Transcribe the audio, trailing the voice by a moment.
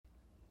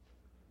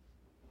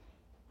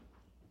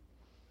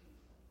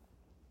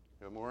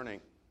Good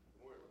morning.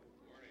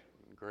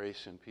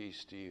 Grace and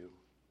peace to you.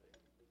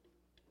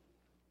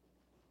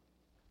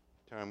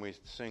 Time we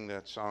sing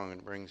that song,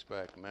 it brings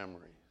back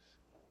memories.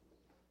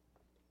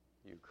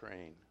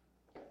 Ukraine,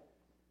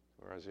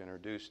 where I was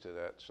introduced to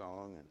that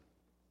song, and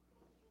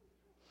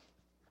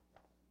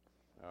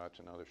that's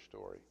another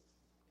story.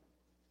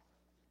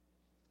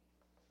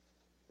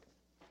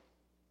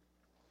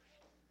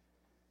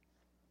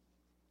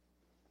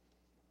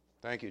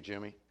 Thank you,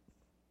 Jimmy.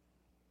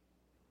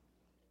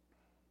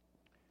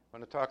 I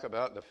want to talk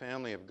about the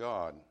family of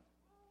God.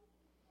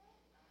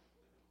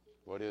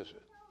 What is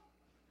it?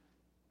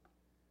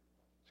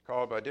 It's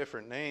called by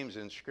different names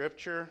in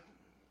Scripture.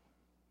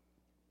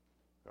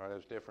 God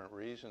has different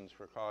reasons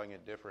for calling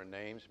it different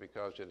names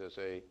because it is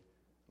a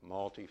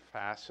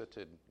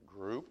multifaceted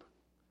group.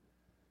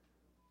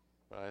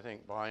 But I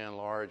think by and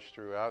large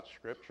throughout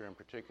Scripture, in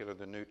particular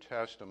the New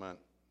Testament,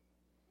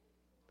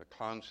 the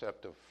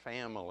concept of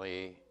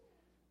family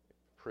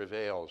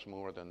prevails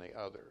more than the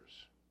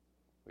others.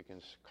 We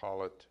can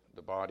call it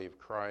the body of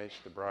Christ,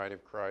 the bride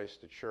of Christ,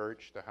 the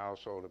church, the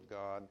household of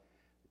God,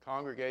 the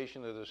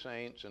congregation of the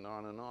saints, and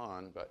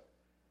on, but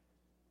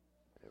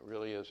it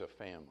really is a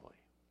family.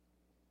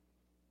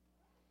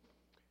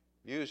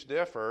 Views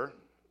differ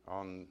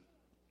on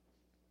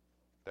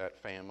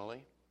that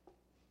family.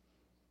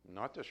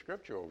 Not the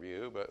scriptural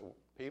view, but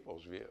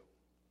people's view.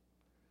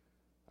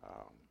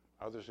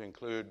 Others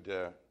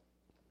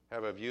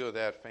have a view of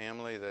that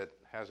family that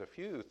has a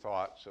few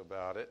thoughts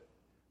about it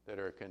that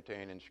are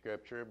contained in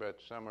Scripture, but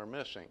some are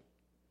missing.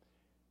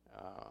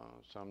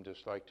 Some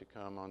just like to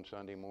come on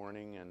Sunday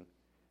morning, and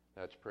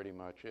that's pretty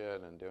much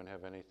it, and don't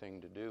have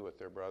anything to do with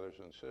their brothers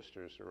and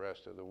sisters the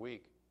rest of the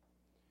week.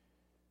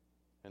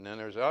 And then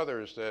there's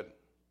others that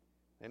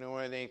they don't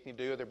have anything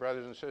to do with their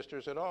brothers and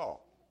sisters at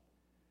all.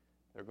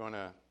 They're going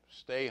to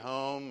stay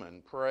home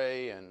and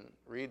pray and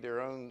read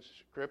their own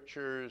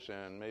scriptures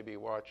and maybe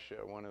watch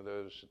one of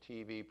those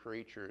TV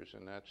preachers,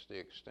 and that's the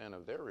extent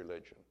of their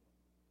religion.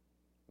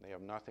 They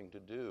have nothing to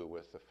do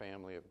with the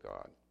family of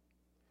God.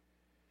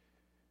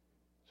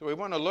 So we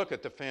want to look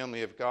at the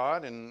family of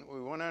God, and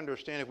we want to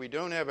understand if we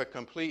don't have a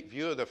complete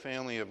view of the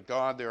family of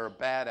God, there are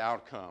bad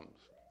outcomes.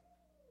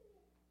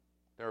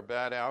 There are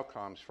bad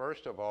outcomes.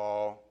 First of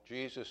all,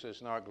 Jesus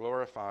is not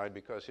glorified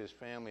because his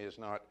family is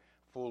not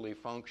fully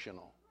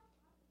functional.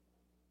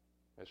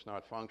 It's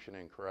not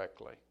functioning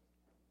correctly.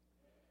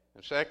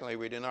 And secondly,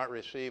 we do not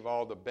receive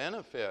all the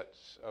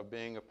benefits of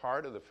being a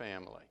part of the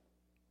family.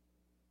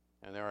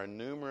 And there are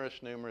numerous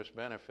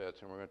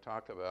benefits, and we're going to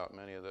talk about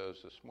many of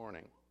those this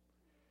morning.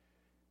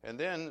 And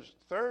then,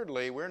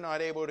 thirdly, we're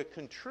not able to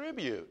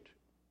contribute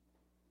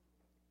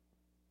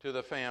to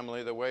the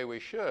family the way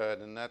we should,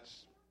 and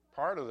that's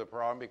part of the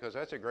problem because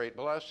that's a great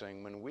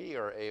blessing when we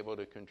are able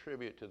to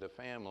contribute to the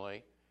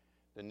family,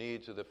 the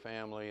needs of the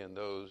family, and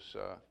those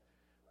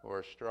who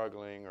are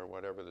struggling or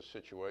whatever the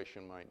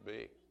situation might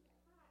be.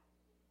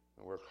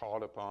 And we're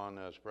called upon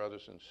as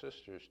brothers and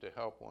sisters to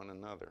help one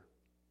another.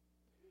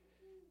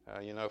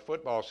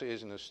 Football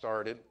season has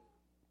started,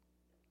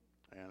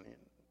 and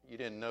you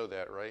didn't know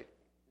that, right?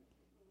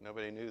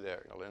 Nobody knew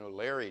that. I know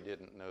Larry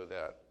didn't know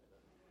that.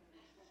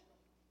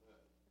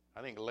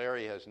 I think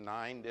Larry has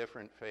 9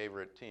 different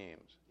favorite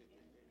teams.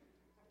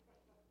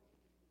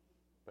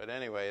 But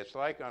anyway, it's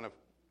like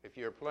if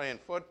you're playing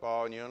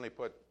football and you only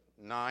put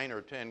 9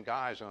 or 10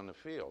 guys on the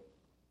field.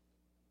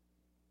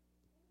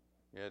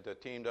 The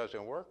team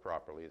doesn't work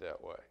properly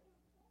that way.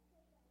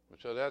 And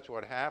so that's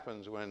what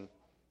happens when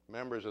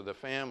members of the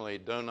family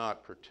do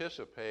not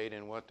participate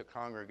in what the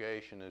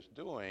congregation is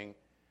doing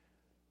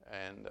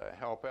and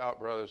help out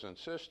brothers and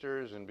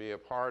sisters and be a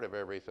part of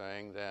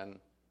everything, then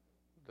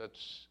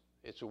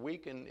it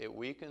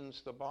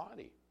weakens the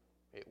body.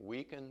 It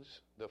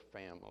weakens the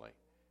family.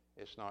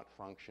 It's not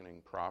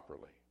functioning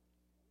properly.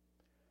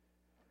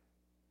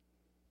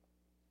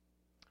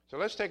 So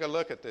let's take a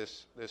look at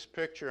this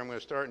picture. I'm going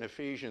to start in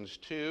Ephesians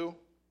 2.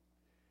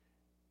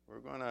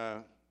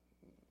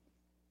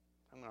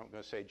 I'm not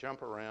going to say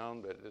jump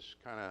around, but this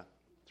kind of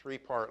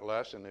 3-part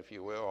lesson, if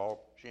you will,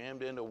 all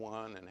jammed into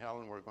one. And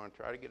Helen, we're going to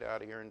try to get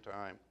out of here in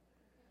time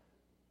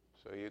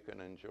so you can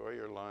enjoy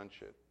your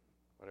lunch at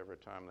whatever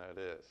time that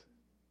is.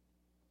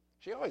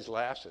 She always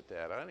laughs at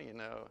that. I don't even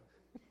know.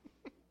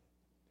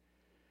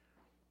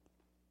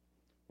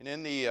 And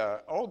in the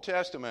Old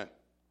Testament,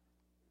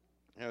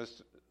 I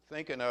was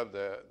thinking of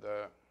the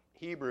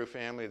Hebrew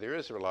family, the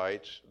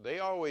Israelites. They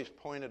always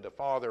pointed to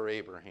Father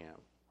Abraham,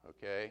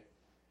 okay?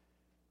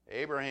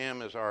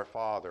 Abraham is our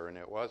father, and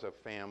it was a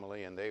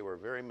family, and they were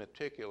very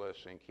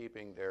meticulous in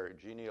keeping their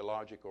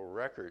genealogical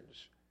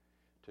records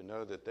to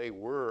know that they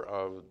were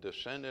a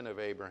descendant of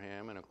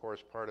Abraham, and of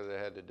course part of that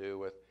had to do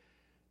with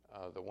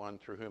the one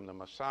through whom the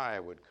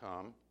Messiah would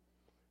come.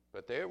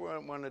 But they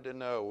wanted to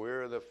know,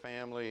 we're the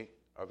family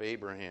of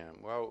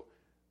Abraham. Well,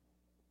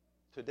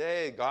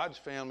 today God's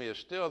family is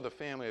still the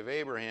family of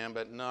Abraham,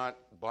 but not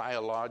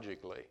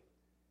biologically,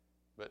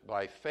 but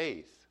by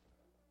faith.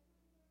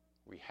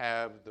 We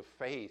have the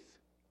faith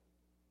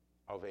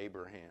of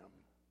Abraham.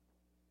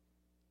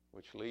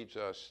 which leads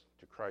us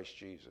to Christ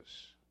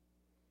Jesus.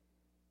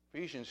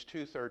 Ephesians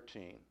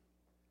 2:13.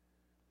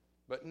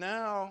 But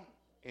now,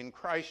 in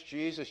Christ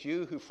Jesus,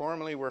 you who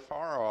formerly were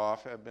far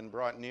off have been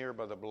brought near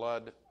by the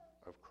blood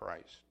of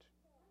Christ.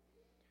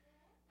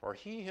 For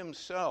he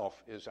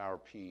himself is our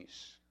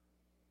peace,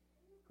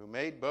 who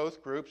made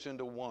both groups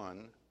into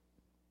one,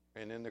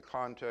 and in the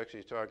context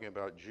he's talking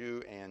about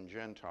Jew and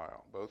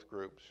Gentile, both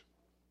groups.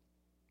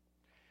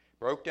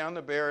 Broke down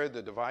the barrier,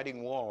 the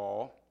dividing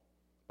wall,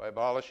 by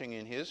abolishing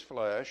in his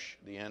flesh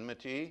the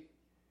enmity,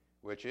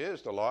 which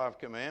is the law of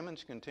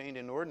commandments contained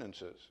in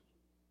ordinances,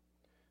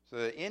 so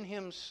that in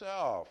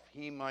himself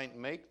he might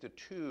make the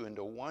two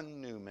into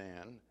one new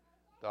man,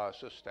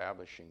 thus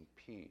establishing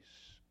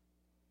peace,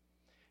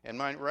 and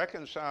might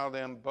reconcile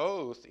them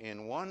both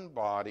in one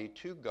body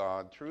to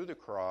God through the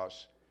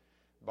cross,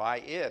 by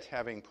it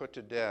having put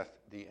to death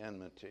the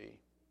enmity.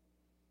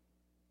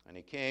 And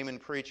he came and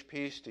preached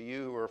peace to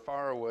you who were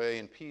far away,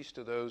 and peace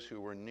to those who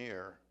were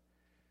near.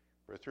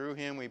 For through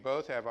him we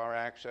both have our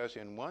access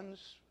in one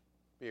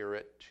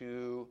Spirit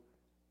to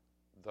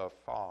the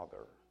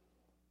Father.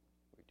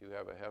 We do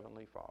have a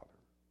heavenly Father.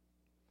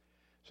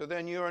 So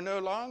then you are no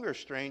longer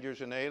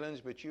strangers and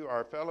aliens, but you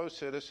are fellow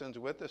citizens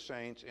with the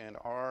saints and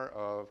are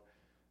of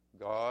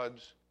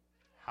God's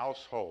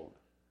household,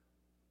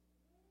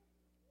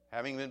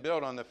 having been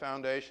built on the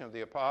foundation of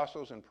the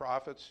apostles and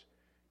prophets,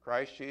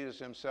 Christ Jesus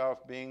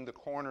himself being the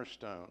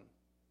cornerstone,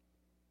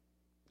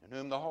 in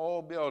whom the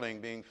whole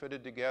building being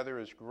fitted together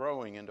is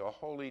growing into a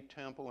holy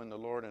temple in the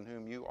Lord, in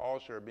whom you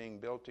also are being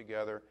built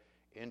together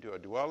into a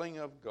dwelling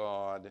of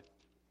God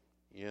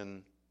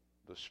in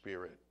the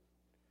Spirit.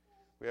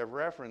 We have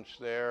reference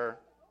there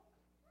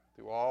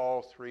to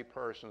all three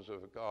persons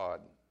of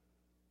God.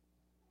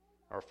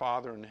 Our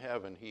Father in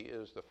heaven, he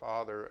is the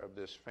Father of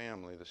this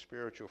family, the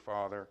spiritual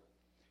Father,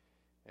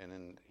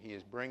 and he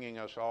is bringing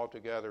us all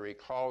together. He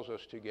calls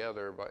us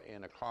together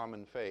in a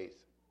common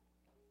faith.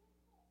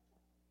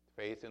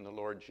 Faith in the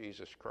Lord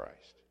Jesus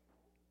Christ.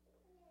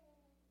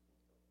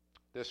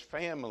 This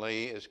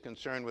family is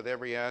concerned with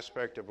every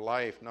aspect of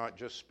life, not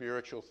just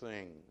spiritual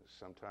things.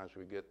 Sometimes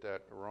we get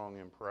that wrong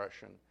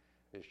impression.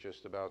 It's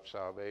just about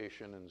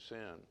salvation and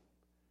sin.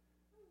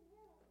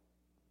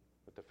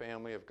 But the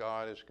family of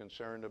God is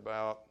concerned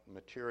about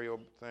material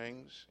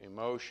things,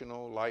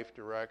 emotional, life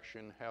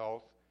direction,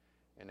 health,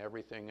 and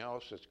everything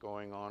else that's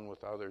going on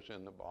with others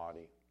in the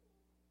body.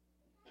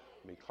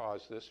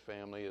 Because this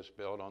family is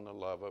built on the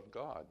love of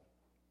God.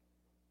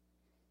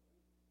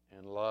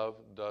 And love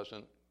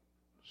doesn't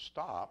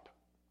stop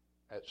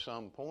at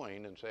some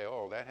point and say,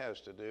 oh, that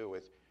has to do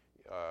with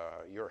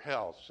your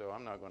health, so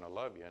I'm not going to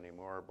love you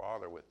anymore or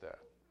bother with that.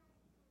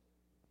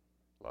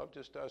 Love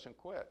just doesn't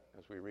quit,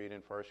 as we read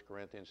in 1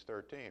 Corinthians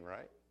 13,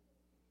 right?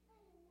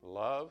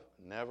 Love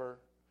never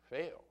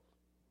fails.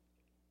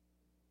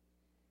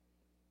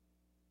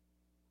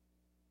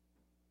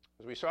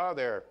 As we saw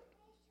there,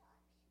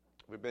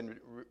 we've been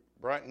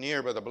brought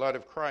near by the blood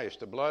of Christ.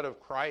 The blood of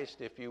Christ,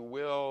 if you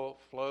will,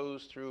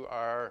 flows through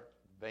our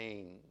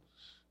veins.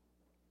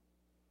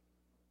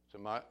 It's a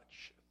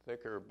much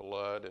thicker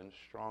blood and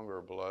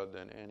stronger blood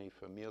than any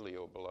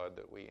familial blood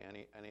that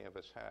any of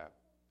us have,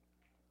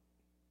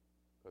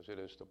 because it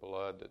is the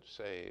blood that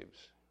saves.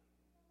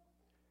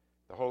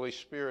 The Holy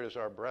Spirit is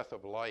our breath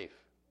of life.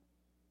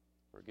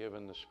 We're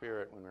given the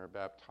Spirit when we're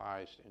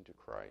baptized into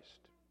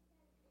Christ.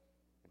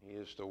 And he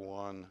is the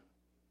one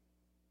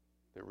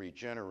that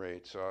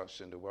regenerates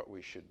us into what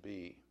we should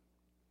be.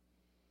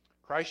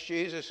 Christ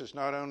Jesus is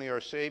not only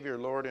our Savior,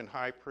 Lord, and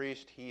High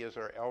Priest, he is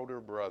our elder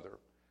brother.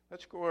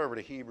 Let's go over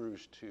to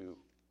Hebrews 2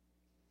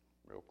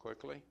 real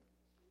quickly.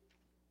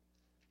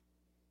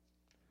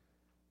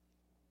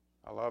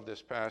 I love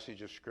this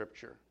passage of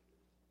Scripture.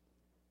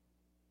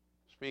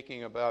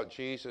 Speaking about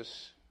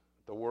Jesus,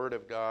 the Word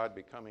of God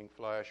becoming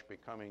flesh,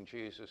 becoming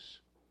Jesus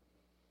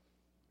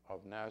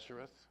of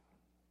Nazareth,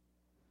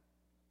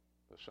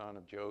 the son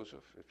of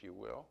Joseph, if you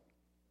will.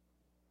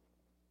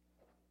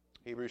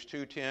 Hebrews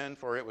 2:10,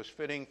 for it was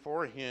fitting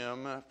for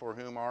him, for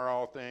whom are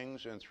all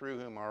things, and through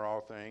whom are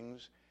all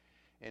things,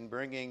 in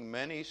bringing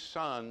many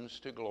sons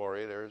to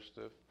glory, there's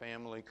the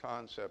family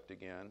concept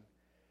again,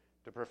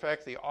 to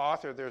perfect the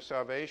author of their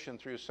salvation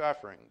through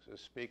sufferings,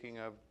 is speaking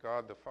of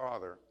God the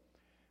Father.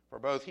 For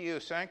both he who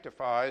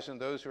sanctifies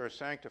and those who are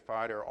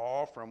sanctified are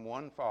all from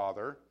one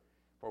Father,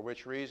 for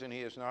which reason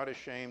he is not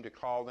ashamed to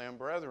call them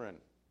brethren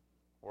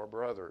or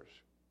brothers,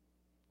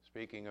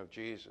 speaking of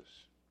Jesus,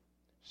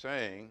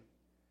 saying,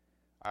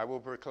 I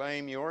will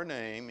proclaim your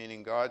name,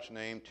 meaning God's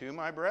name, to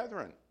my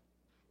brethren.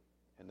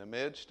 In the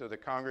midst of the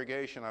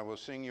congregation I will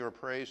sing your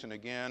praise, and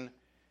again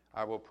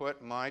I will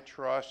put my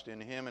trust in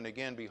him. And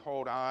again,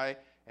 behold, I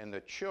and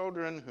the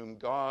children whom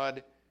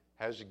God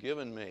has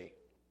given me.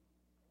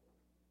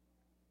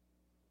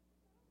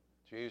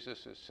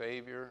 Jesus is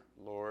Savior,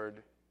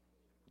 Lord,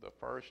 the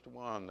first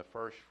one, the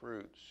first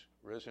fruits,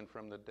 risen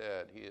from the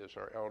dead. He is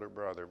our elder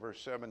brother.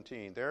 Verse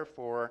 17,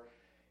 therefore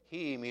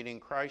he, meaning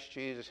Christ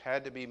Jesus,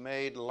 had to be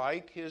made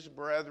like his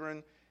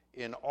brethren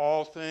in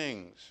all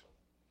things,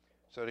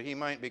 so that he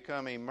might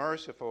become a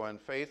merciful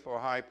and faithful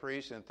high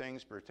priest in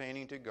things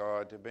pertaining to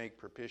God, to make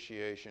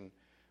propitiation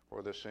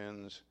for the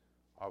sins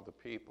of the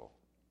people.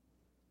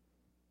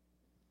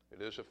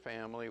 It is a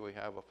family. We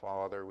have a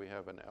father. We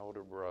have an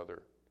elder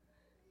brother.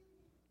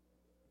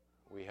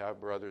 We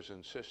have brothers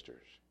and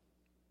sisters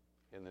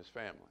in this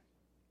family.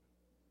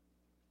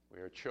 We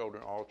are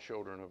children, all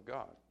children of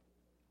God.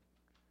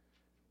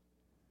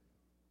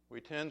 We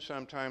tend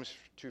sometimes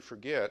to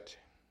forget,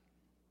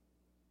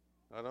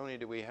 not only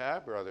do we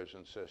have brothers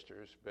and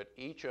sisters, but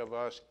each of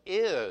us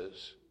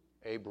is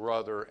a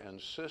brother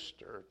and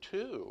sister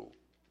to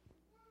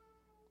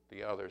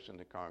the others in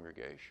the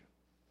congregation.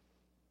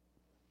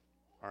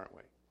 Aren't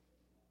we?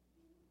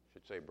 I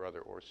should say brother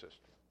or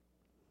sister.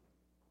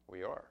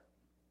 We are.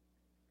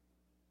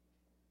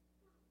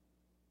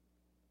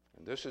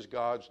 And this is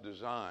God's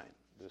design,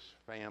 this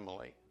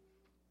family.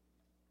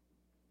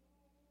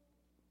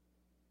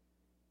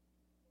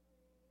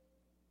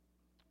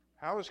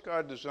 How has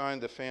God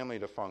designed the family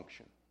to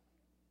function?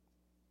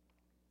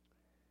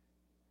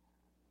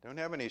 Don't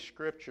have any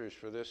scriptures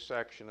for this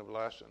section of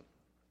lesson,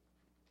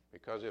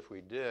 because if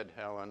we did,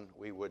 Helen,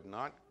 we would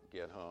not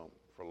get home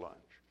for lunch.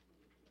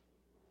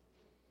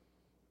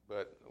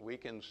 But we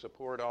can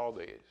support all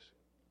these.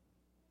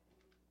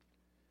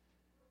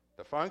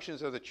 The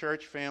functions of the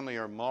church family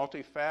are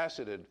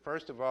multifaceted.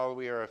 First of all,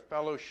 we are a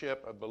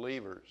fellowship of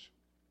believers,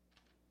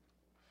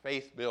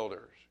 faith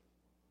builders.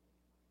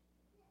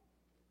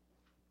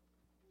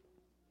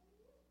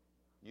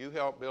 You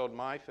help build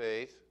my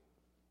faith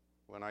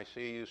when I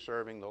see you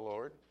serving the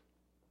Lord,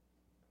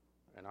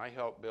 and I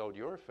help build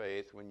your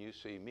faith when you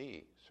see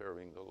me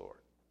serving the Lord.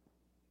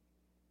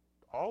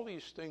 All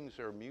these things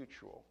are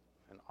mutual,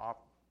 and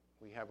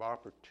we have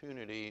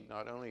opportunity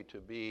not only to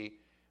be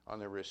on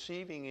the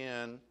receiving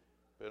end,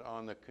 but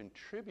on the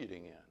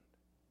contributing end.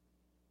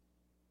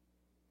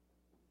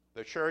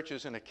 The church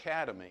is an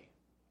academy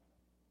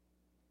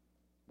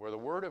where the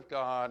Word of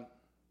God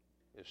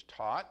is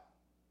taught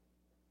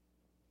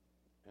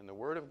and the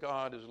Word of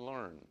God is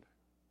learned.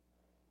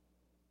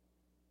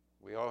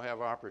 We all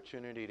have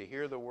opportunity to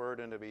hear the Word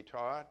and to be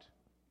taught,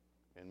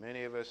 and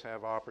many of us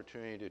have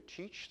opportunity to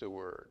teach the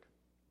Word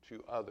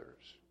to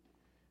others.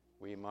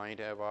 We might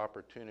have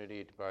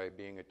opportunity by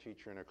being a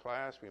teacher in a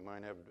class. We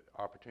might have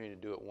opportunity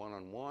to do it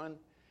one-on-one.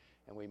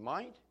 And we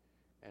might,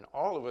 and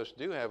all of us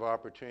do have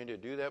opportunity to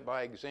do that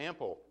by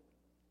example.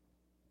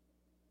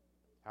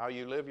 How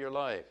you live your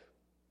life.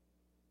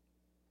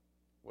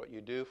 What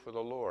you do for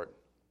the Lord.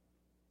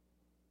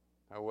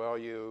 How well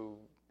you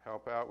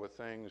help out with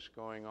things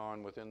going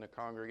on within the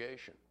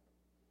congregation.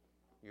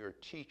 You're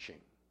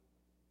teaching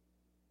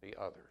the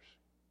others.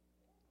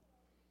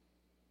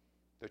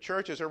 The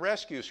church is a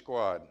rescue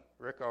squad.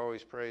 Rick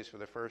always prays for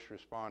the first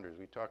responders.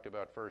 We talked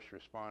about first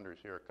responders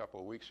here a couple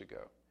of weeks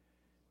ago.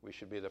 We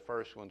should be the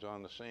first ones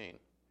on the scene.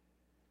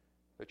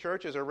 The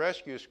church is a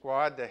rescue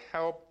squad to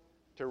help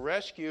to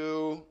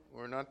rescue.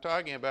 We're not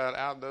talking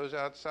about those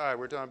outside.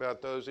 We're talking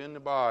about those in the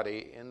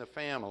body, in the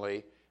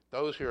family,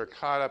 those who are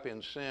caught up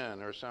in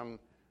sin or some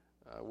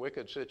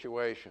wicked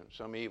situation,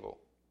 some evil.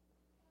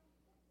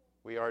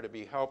 We are to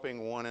be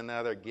helping one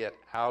another get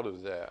out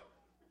of that.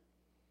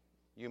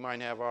 You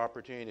might have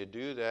opportunity to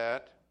do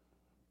that,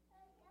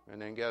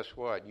 and then guess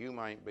what? You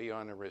might be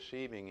on the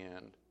receiving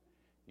end.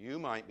 You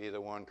might be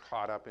the one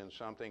caught up in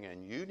something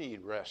and you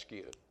need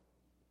rescued.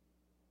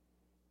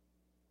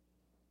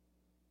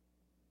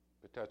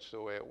 But that's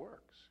the way it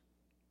works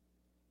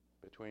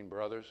between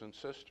brothers and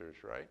sisters,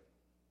 right?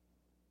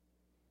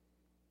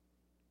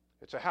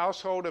 It's a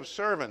household of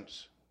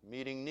servants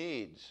meeting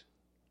needs.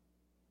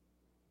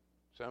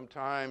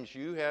 Sometimes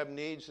you have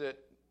needs that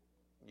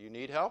you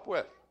need help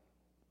with,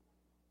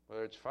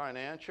 whether it's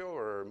financial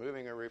or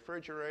moving a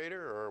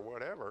refrigerator or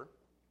whatever.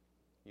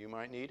 You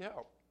might need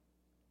help.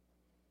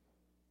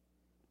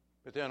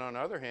 But then on the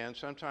other hand,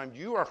 sometimes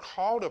you are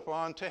called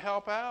upon to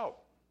help out.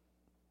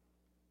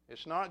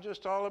 It's not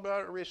just all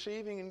about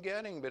receiving and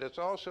getting, but it's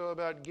also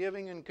about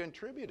giving and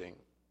contributing.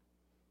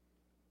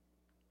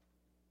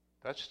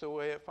 That's the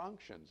way it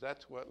functions.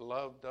 That's what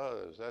love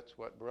does. That's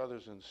what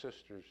brothers and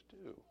sisters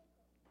do.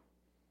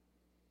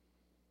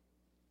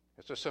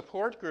 It's a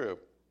support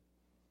group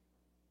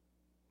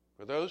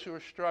for those who are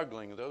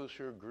struggling, those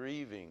who are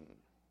grieving.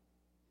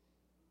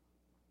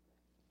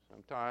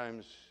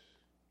 Sometimes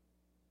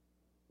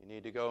you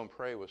need to go and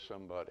pray with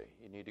somebody.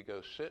 You need to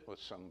go sit with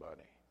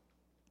somebody.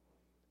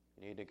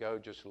 You need to go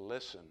just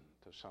listen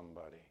to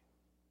somebody.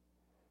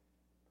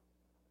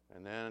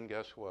 And then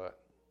guess what?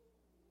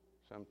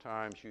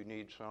 Sometimes you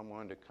need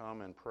someone to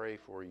come and pray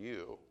for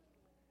you,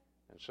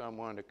 and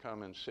someone to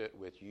come and sit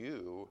with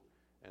you,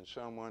 and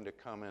someone to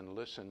come and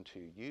listen to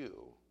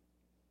you.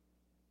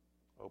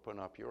 Open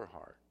up your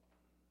heart.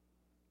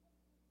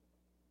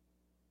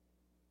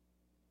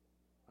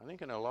 I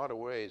think in a lot of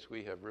ways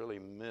we have really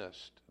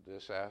missed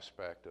this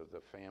aspect of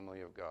the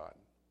family of God.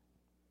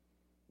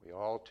 We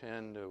all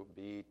tend to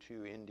be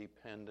too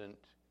independent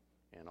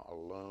and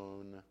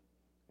alone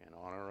and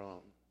on our own.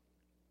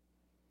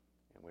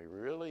 And we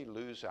really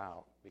lose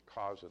out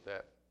because of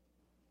that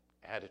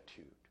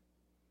attitude.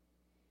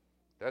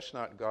 That's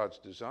not God's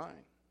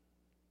design.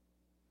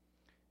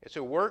 It's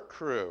a work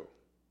crew,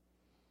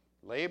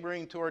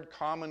 laboring toward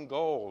common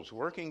goals,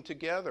 working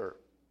together.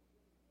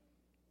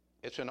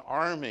 It's an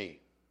army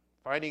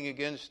fighting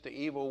against the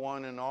evil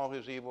one and all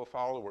his evil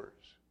followers.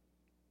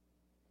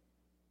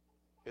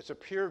 It's a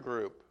peer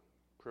group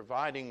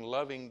providing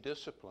loving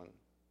discipline.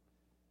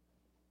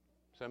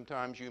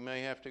 Sometimes you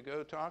may have to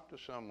go talk to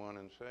someone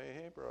and say,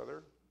 hey,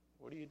 brother,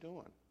 what are you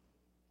doing?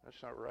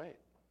 That's not right.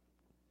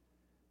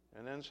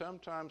 And then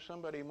sometimes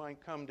somebody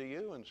might come to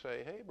you and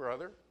say, hey,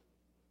 brother,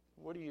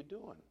 what are you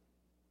doing?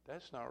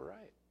 That's not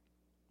right.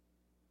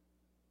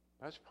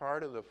 That's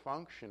part of the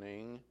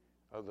functioning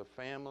of the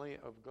family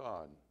of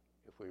God,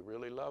 if we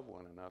really love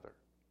one another,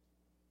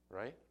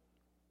 right?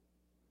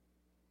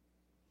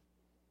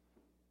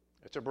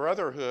 It's a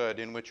brotherhood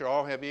in which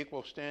all have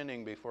equal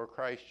standing before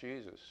Christ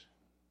Jesus.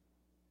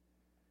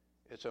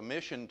 It's a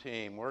mission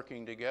team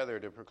working together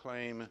to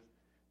proclaim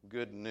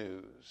good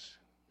news.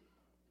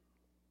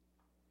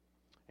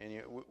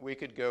 And we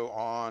could go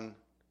on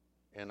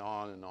and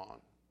on and on.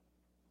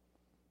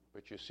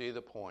 But you see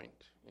the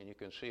point, and you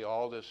can see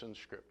all this in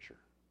Scripture.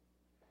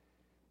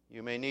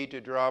 You may need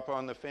to draw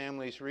upon the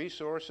family's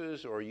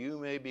resources, or you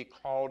may be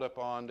called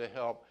upon to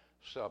help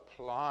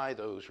supply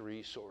those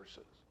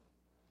resources,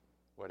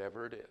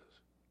 whatever it is.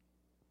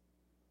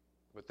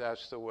 But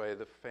that's the way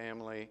the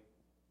family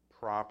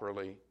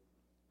properly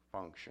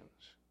functions.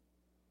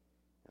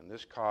 And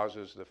this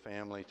causes the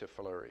family to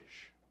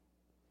flourish.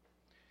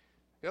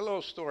 Got a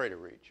little story to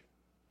read you.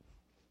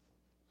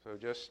 So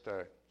just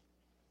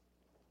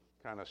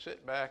kind of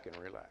sit back and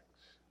relax.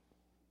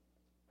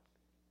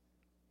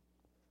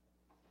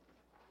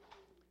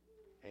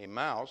 A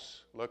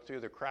mouse looked through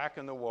the crack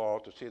in the wall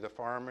to see the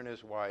farmer and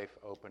his wife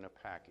open a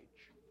package.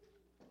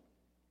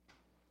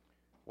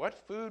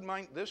 What food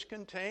might this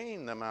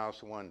contain, the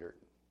mouse wondered.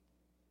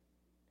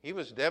 He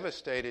was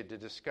devastated to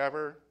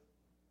discover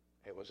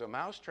it was a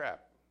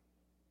mousetrap.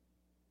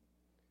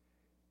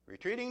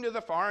 Retreating to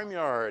the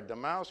farmyard, the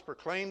mouse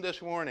proclaimed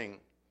this warning,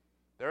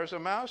 there's a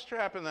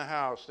mousetrap in the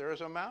house,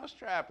 there's a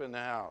mousetrap in the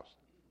house.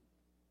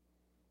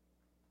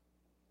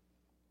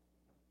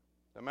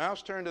 The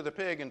mouse turned to the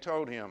pig and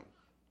told him,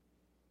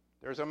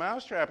 there's a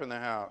mousetrap in the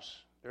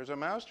house, there's a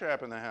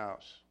mousetrap in the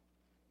house.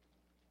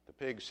 The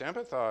pig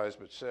sympathized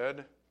but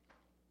said,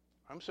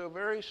 I'm so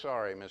very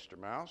sorry, Mr.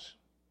 Mouse.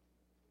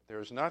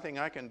 There's nothing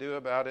I can do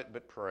about it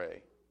but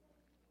pray.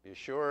 Be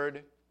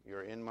assured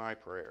you're in my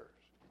prayers.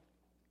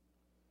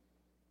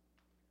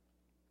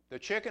 The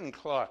chicken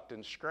clucked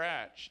and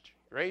scratched,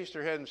 raised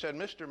her head and said,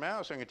 Mr.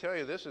 Mouse, I can tell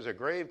you this is a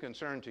grave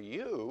concern to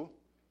you,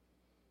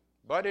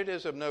 but it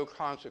is of no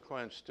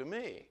consequence to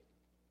me.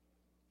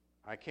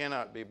 I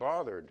cannot be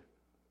bothered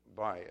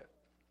by it.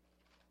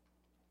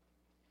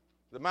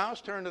 The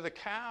mouse turned to the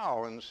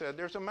cow and said,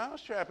 there's a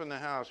mousetrap in the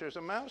house, there's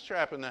a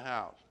mousetrap in the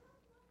house.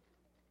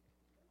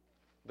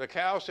 The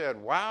cow said,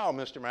 wow,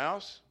 Mr.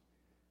 Mouse,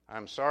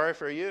 I'm sorry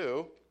for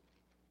you,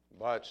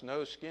 but it's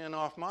no skin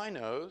off my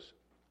nose.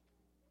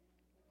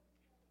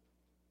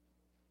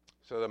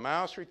 So the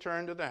mouse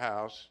returned to the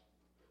house,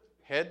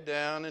 head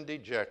down and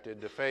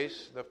dejected, to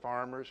face the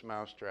farmer's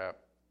mousetrap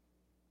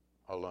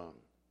alone.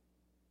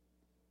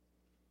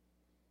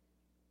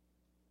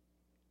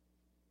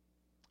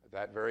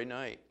 That very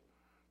night,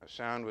 a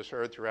sound was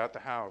heard throughout the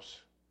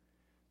house,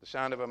 the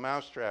sound of a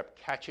mousetrap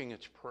catching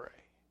its prey.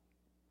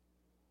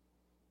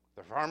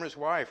 The farmer's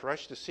wife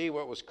rushed to see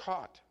what was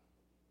caught.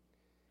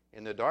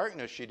 In the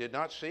darkness, she did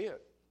not see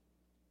it.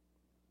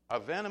 A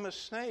venomous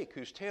snake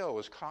whose tail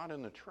was caught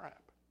in the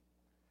trap.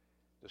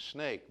 The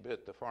snake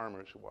bit the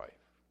farmer's wife.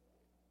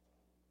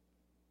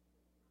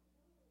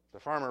 The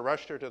farmer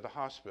rushed her to the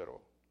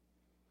hospital.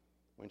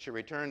 When she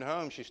returned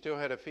home, she still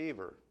had a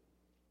fever.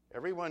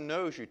 Everyone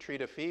knows you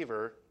treat a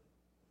fever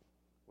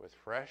with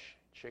fresh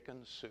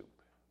chicken soup.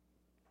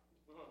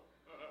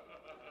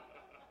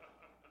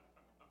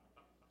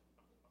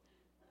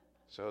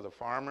 So the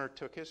farmer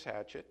took his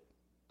hatchet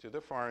to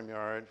the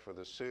farmyard for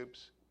the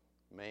soup's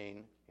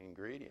main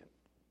ingredient.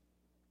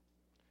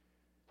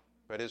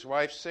 But his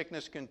wife's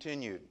sickness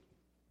continued.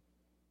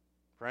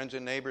 Friends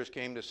and neighbors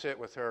came to sit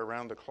with her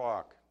around the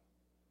clock.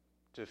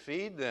 To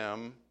feed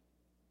them,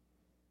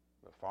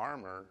 the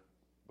farmer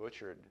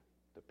butchered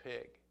the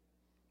pig.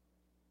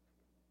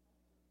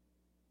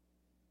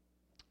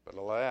 But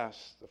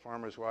alas, the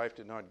farmer's wife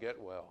did not get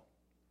well.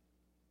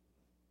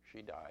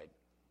 She died.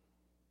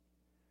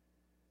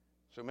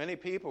 So many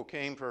people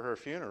came for her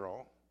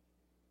funeral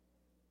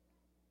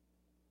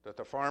that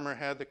the farmer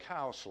had the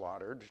cow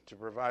slaughtered to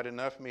provide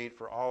enough meat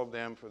for all of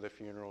them for the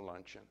funeral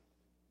luncheon.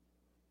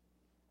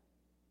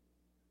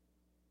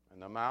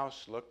 And the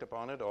mouse looked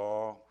upon it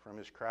all from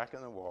his crack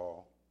in the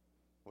wall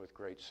with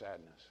great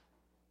sadness.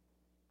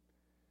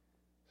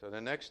 So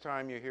the next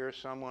time you hear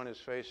someone is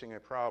facing a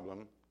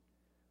problem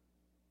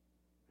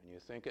and you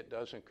think it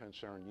doesn't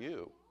concern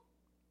you,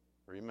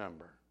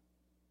 remember,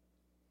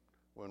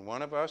 when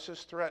one of us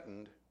is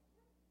threatened,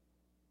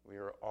 we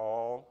are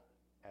all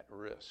at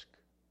risk.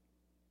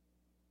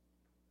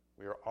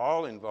 We are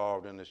all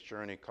involved in this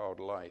journey called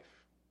life.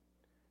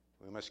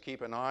 We must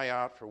keep an eye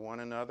out for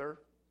one another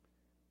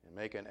and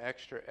make an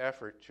extra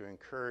effort to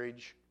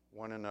encourage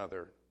one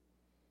another.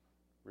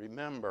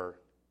 Remember,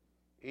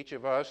 each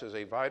of us is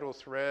a vital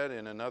thread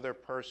in another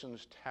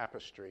person's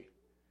tapestry.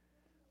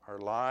 Our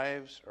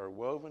lives are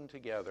woven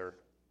together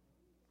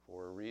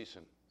for a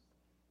reason.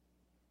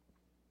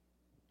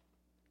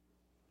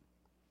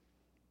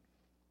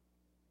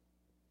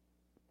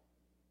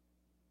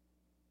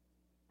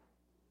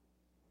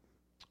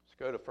 Let's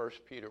go to 1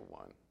 Peter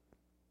 1.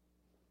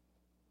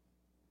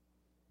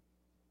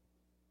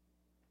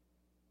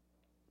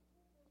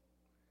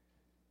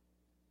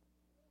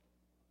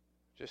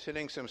 Just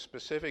hitting some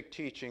specific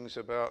teachings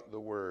about the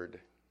Word.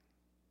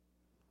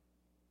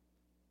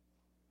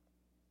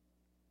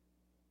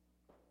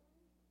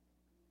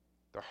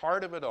 The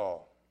heart of it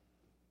all.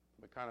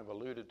 We kind of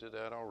alluded to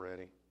that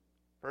already.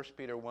 1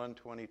 Peter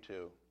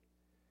 1:22.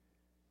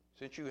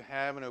 Since you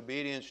have in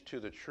obedience to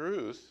the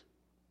truth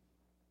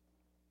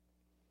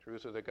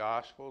of the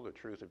gospel, the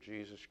truth of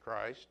Jesus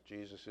Christ,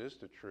 Jesus is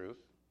the truth,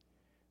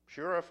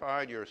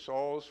 purified your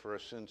souls for a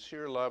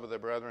sincere love of the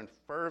brethren,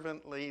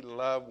 fervently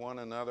love one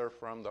another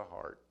from the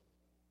heart.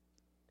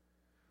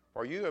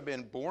 For you have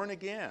been born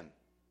again.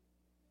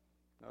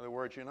 In other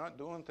words, you're not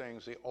doing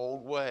things the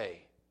old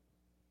way,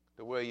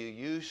 the way you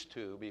used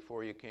to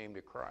before you came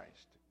to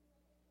Christ.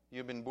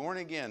 You've been born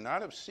again,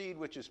 not of seed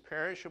which is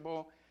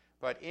perishable,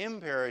 but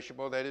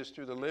imperishable, that is,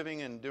 through the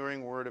living,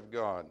 enduring Word of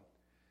God.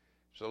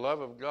 It's the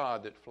love of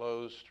God that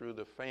flows through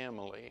the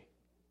family,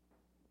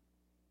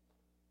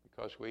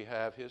 because we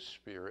have His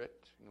Spirit,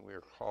 and we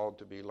are called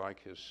to be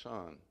like His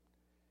Son.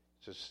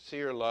 It's a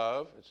sincere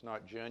love. It's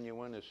not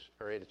genuine.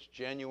 It's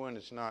genuine.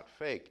 It's not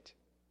faked.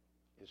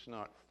 It's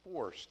not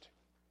forced.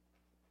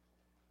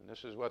 And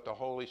this is what the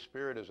Holy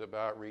Spirit is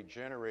about,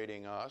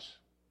 regenerating us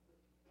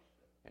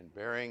and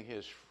bearing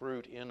His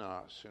fruit in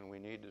us. And we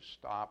need to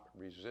stop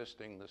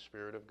resisting the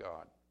Spirit of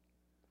God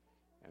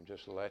and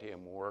just let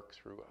Him work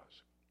through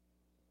us.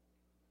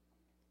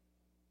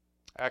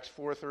 Acts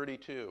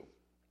 4:32.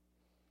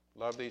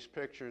 Love these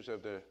pictures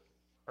of the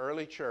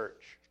early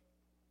church.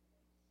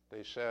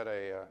 They set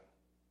a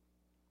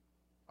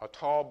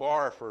tall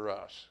bar for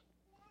us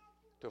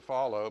to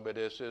follow, but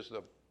this is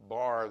the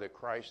bar that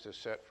Christ has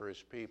set for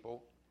His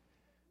people.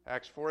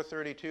 Acts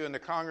 4:32, and the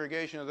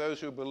congregation of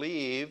those who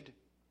believed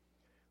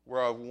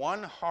were of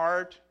one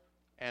heart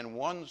and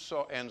one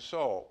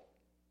soul.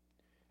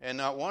 And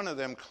not one of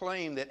them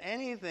claimed that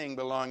anything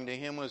belonging to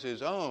him was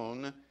his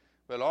own,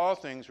 but all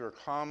things were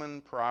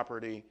common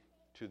property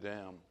to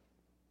them.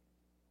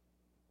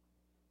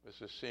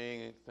 This is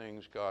seeing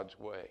things God's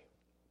way.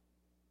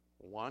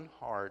 One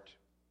heart,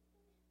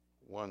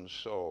 one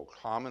soul.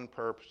 Common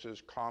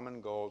purposes, common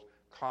goals,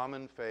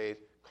 common faith,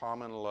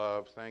 common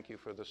love. Thank you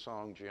for the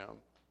song,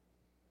 Jim.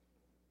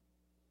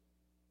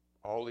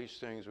 All these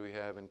things we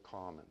have in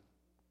common.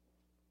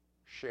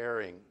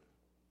 Sharing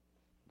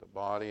the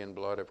body and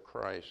blood of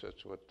Christ.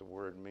 That's what the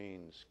word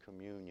means,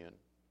 communion.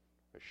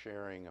 A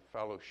sharing, a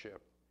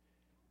fellowship.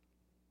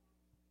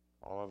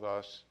 All of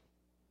us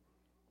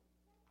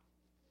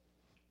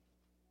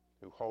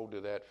who hold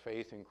to that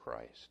faith in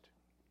Christ,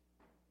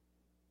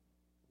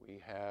 we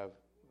have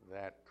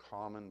that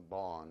common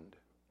bond.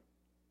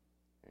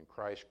 And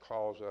Christ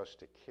calls us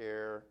to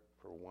care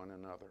for one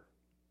another.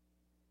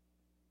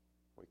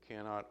 We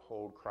cannot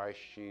hold Christ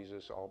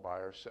Jesus all by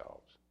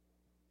ourselves.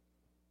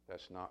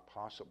 That's not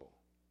possible.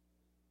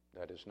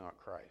 That is not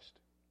Christ.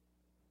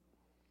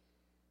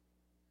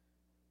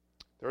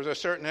 There's a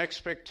certain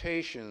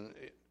expectation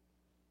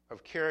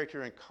of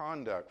character and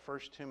conduct, 1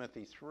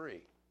 Timothy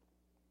 3.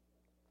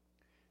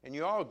 And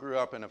you all grew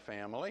up in a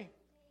family,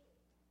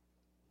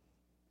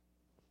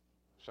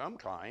 some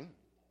kind.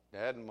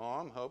 Dad and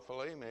mom,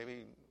 hopefully,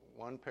 maybe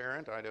one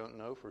parent, I don't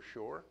know for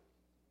sure.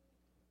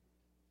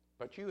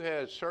 But you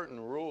had certain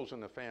rules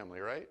in the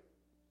family, right?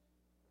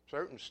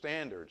 Certain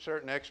standards,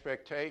 certain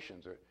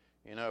expectations.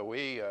 You know,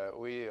 we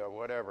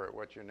whatever,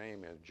 what your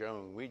name is,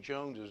 Jones. We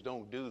Joneses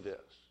don't do this.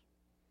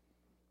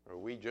 Or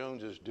we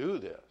Joneses do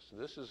this.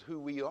 This is who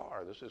we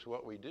are. This is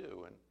what we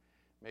do. And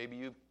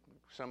maybe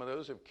some of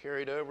those have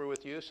carried over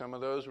with you. Some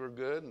of those were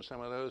good, and some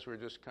of those were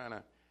just kind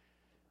of,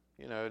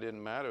 it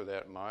didn't matter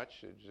that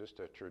much. It's just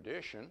a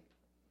tradition.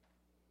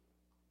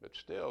 But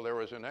still, there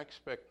was an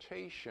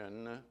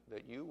expectation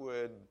that you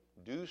would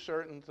do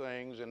certain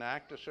things and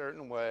act a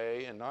certain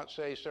way and not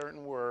say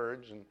certain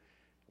words. And,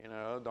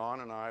 Dawn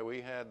and I, we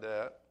had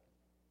that.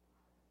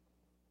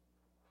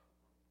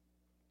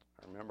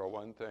 I remember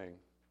one thing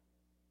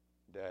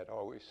Dad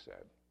always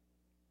said.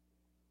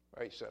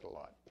 Well, he said a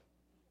lot.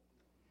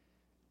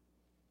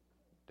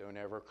 Don't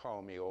ever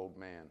call me old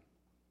man.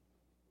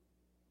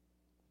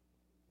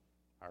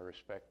 I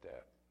respect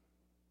that.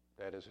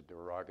 That is a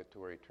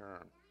derogatory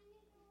term.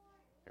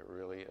 It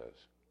really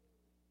is.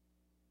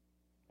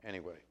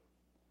 Anyway.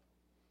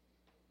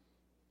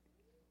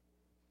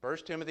 1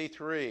 Timothy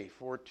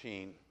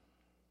 3:14.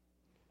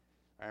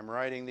 I am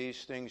writing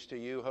these things to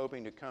you,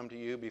 hoping to come to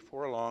you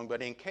before long,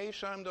 but in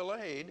case I'm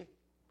delayed,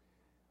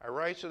 I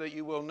write so that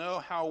you will know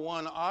how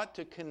one ought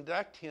to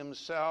conduct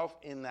himself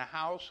in the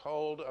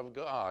household of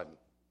God.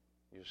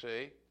 You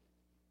see?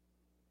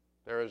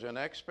 There is an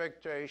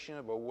expectation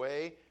of a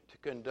way to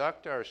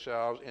conduct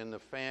ourselves in the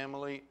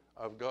family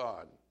of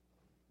God.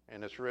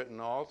 And it's written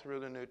all through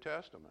the New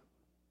Testament.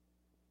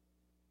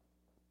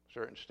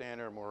 Certain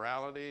standard of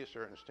morality,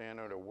 certain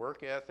standard of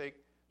work ethic,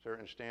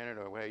 certain standard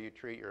of how you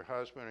treat your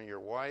husband and your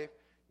wife,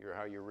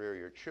 how you rear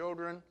your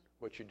children,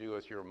 what you do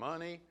with your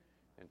money,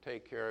 and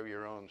take care of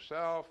your own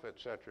self,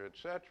 etc.,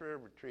 etc.,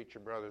 treat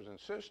your brothers and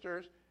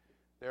sisters.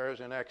 There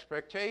is an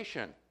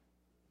expectation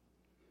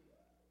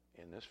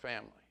in this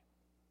family.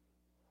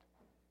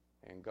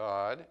 And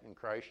God and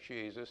Christ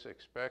Jesus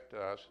expect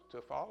us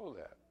to follow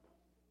that.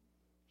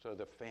 So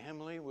the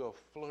family will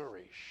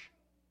flourish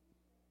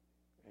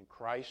and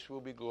Christ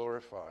will be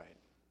glorified.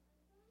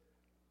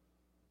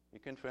 You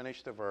can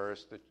finish the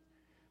verse.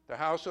 The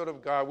household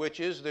of God, which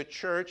is the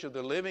church of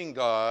the living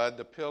God,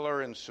 the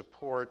pillar and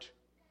support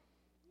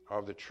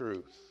of the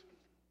truth.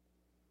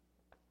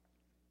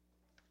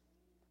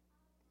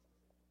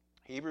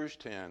 Hebrews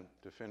 10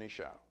 to finish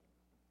out.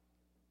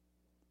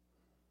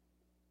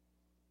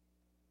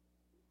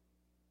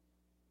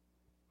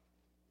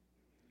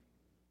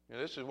 Now,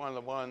 this is one of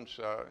the ones,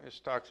 this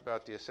talks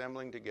about the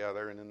assembling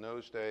together, and in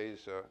those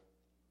days,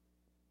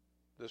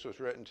 this was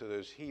written to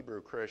those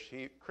Hebrew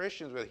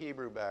Christians with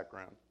Hebrew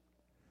background.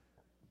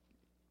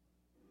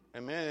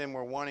 And many of them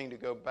were wanting to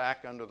go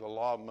back under the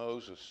law of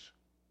Moses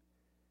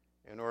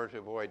in order to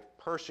avoid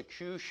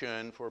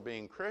persecution for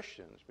being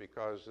Christians,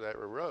 because that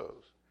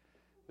arose.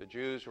 The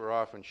Jews were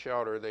often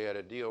sheltered. They had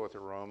to deal with the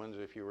Romans.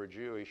 If you were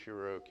Jewish, you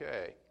were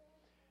okay.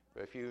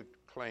 But if you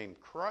claimed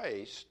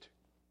Christ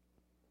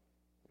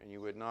and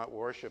you would not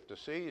worship the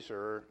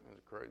Caesar,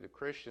 the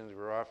Christians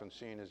were often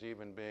seen as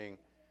even being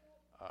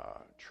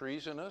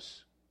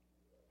treasonous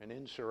and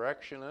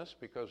insurrectionists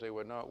because they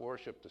would not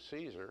worship the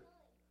Caesar,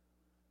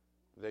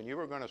 then you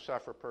were going to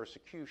suffer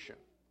persecution.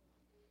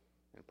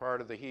 And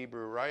part of the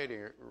Hebrew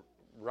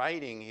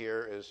writing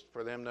here is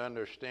for them to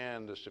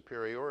understand the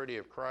superiority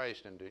of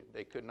Christ, and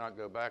they could not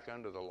go back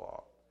under the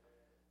law.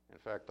 In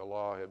fact, the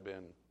law had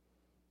been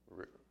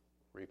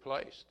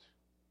replaced.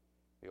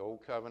 The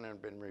old covenant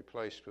had been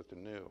replaced with the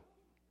new.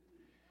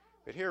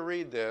 But here,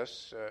 read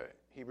this,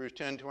 Hebrews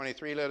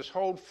 10:23. Let us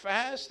hold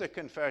fast the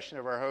confession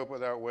of our hope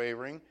without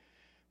wavering,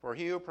 for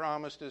he who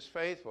promised is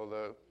faithful.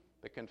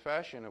 The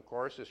confession, of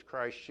course, is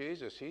Christ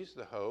Jesus. He's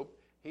the hope.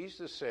 He's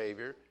the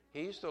Savior.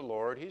 He's the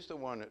Lord. He's the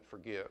one that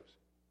forgives.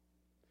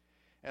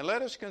 And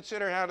let us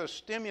consider how to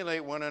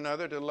stimulate one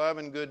another to love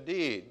and good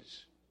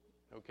deeds.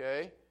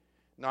 Okay?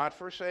 Not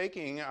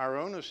forsaking our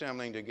own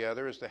assembling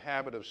together as the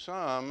habit of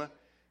some,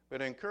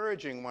 but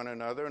encouraging one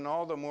another, and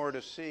all the more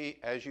to see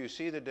as you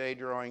see the day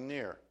drawing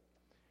near.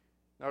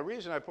 Now, the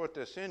reason I put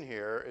this in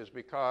here is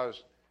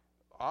because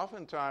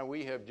oftentimes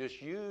we have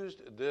just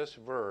used this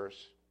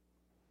verse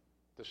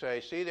to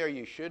say, see there,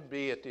 you should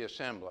be at the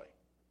assembly.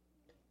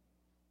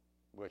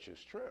 Which is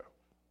true.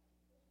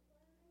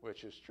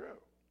 Which is true.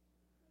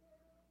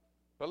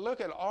 But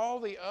look at all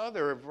the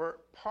other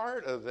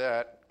part of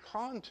that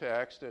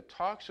context that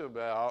talks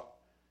about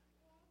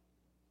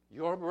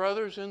your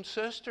brothers and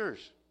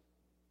sisters.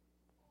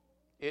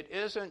 It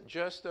isn't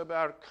just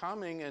about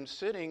coming and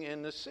sitting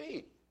in the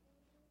seat.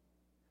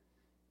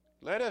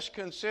 Let us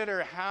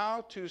consider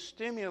how to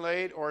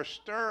stimulate or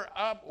stir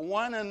up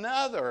one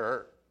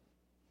another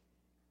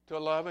to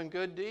love and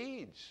good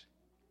deeds.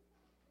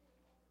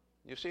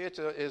 You see, it's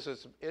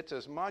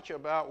as much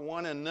about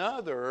one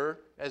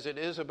another as it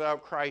is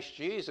about Christ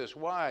Jesus.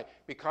 Why?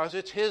 Because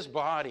it's His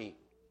body.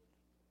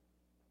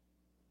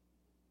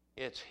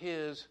 It's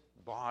His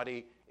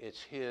body.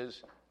 It's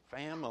His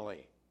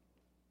family.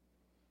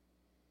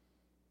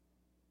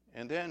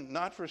 And then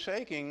not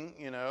forsaking,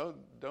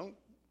 don't,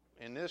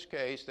 in this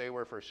case, they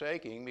were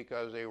forsaking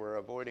because they were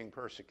avoiding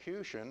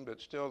persecution,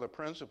 but still the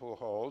principle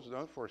holds,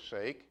 don't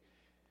forsake,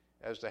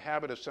 as the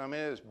habit of some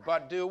is,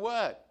 but do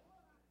what?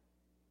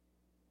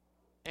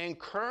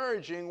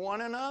 Encouraging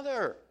one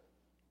another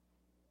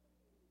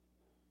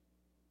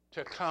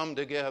to come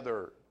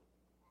together.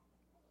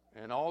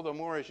 And all the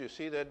more as you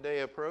see that day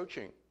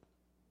approaching.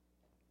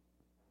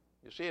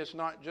 You see, it's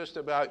not just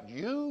about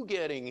you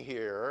getting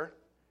here,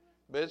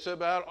 but it's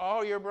about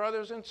all your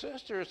brothers and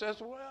sisters as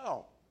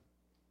well.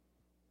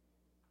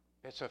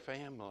 It's a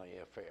family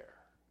affair.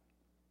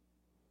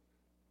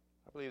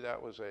 I believe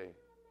that was a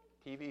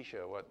TV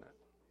show, wasn't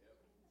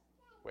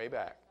it? Way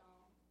back.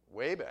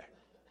 Way back.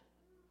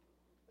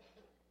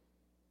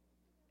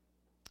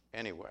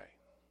 Anyway,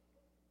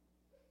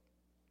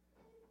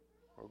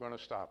 we're going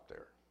to stop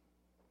there.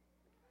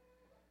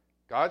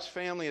 God's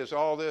family is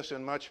all this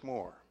and much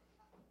more.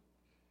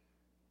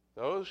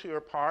 Those who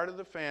are part of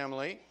the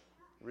family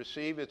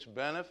receive its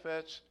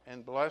benefits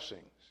and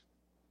blessings.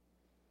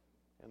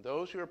 And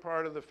those who are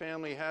part of the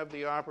family have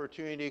the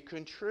opportunity to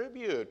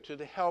contribute to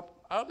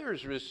help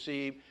others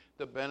receive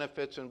the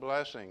benefits and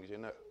blessings.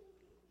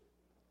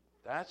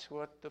 That's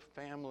what the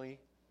family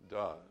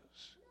does.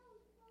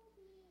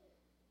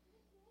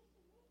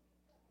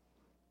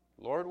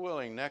 Lord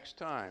willing, next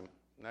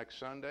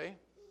Sunday,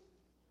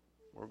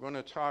 we're going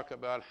to talk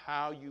about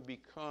how you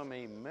become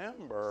a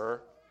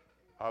member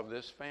of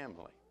this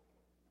family.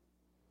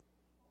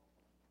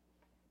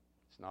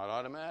 It's not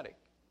automatic.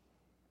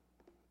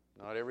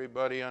 Not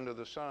everybody under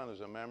the sun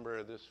is a member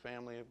of this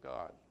family of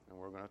God, and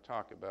we're going to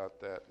talk about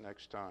that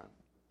next time.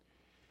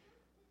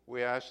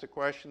 We asked the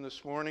question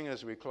this morning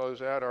as we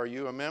close out, are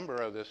you a member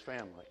of this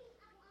family?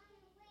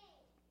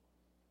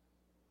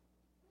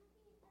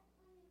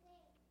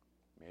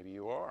 Maybe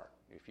you are.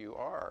 If you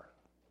are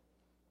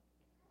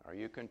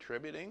you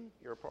contributing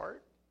your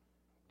part?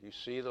 Do you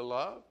see the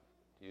love?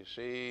 Do you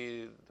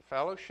see the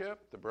fellowship,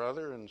 the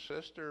brother and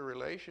sister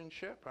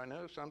relationship? I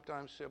know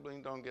sometimes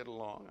siblings don't get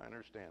along. I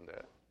understand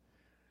that.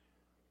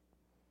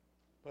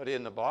 But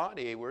in the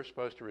body, we're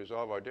supposed to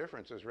resolve our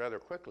differences rather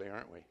quickly,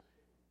 aren't we?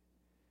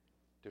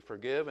 To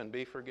forgive and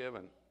be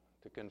forgiven,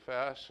 to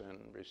confess and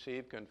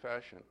receive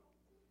confession,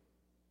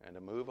 and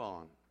to move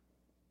on.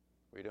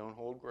 We don't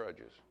hold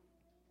grudges.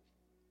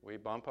 We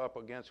bump up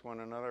against one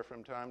another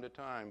from time to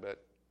time,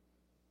 but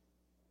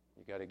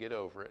you got to get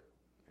over it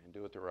and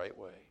do it the right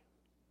way.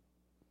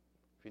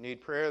 If you need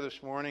prayer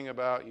this morning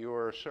about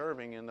your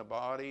serving in the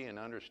body and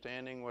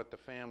understanding what the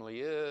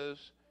family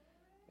is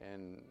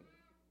and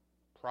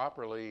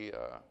properly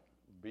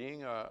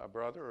being a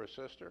brother or a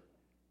sister,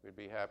 we'd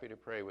be happy to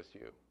pray with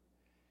you.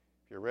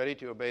 If you're ready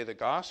to obey the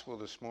gospel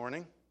this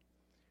morning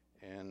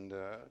and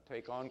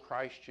take on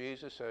Christ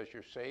Jesus as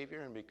your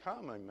Savior and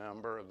become a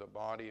member of the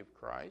body of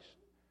Christ,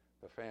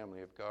 the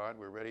family of God,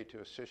 we're ready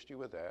to assist you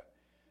with that.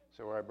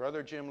 So our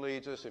brother Jim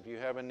leads us. If you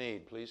have a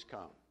need, please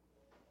come.